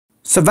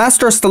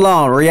Sylvester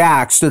Stallone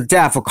reacts to the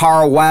death of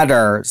Carl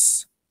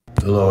Weathers.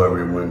 Hello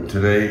everyone.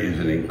 Today is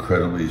an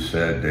incredibly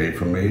sad day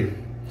for me.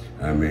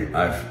 I mean,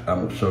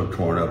 I'm so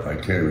torn up, I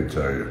can't even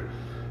tell you.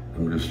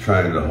 I'm just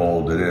trying to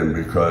hold it in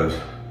because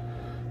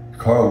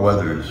Carl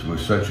Weathers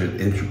was such an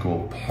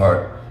integral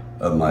part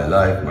of my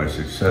life, my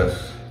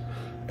success,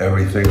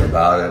 everything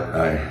about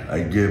it.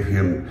 I give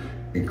him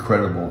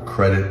incredible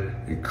credit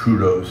and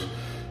kudos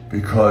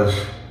because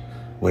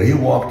when he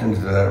walked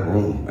into that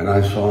room and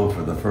I saw him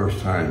for the first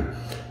time,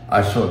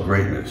 I saw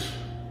greatness,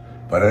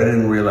 but I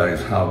didn't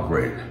realize how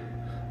great.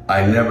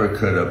 I never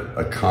could have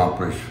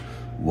accomplished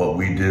what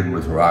we did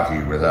with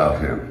Rocky without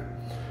him.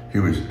 He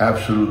was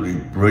absolutely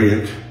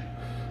brilliant.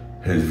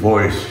 His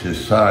voice,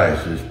 his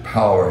size, his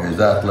power, his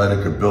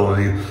athletic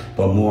ability,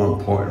 but more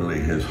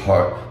importantly, his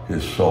heart,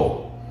 his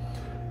soul.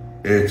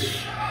 It's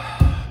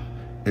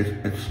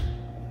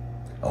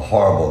a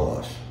horrible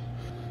loss.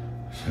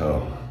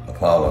 So,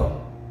 Apollo,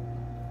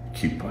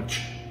 keep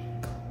punching.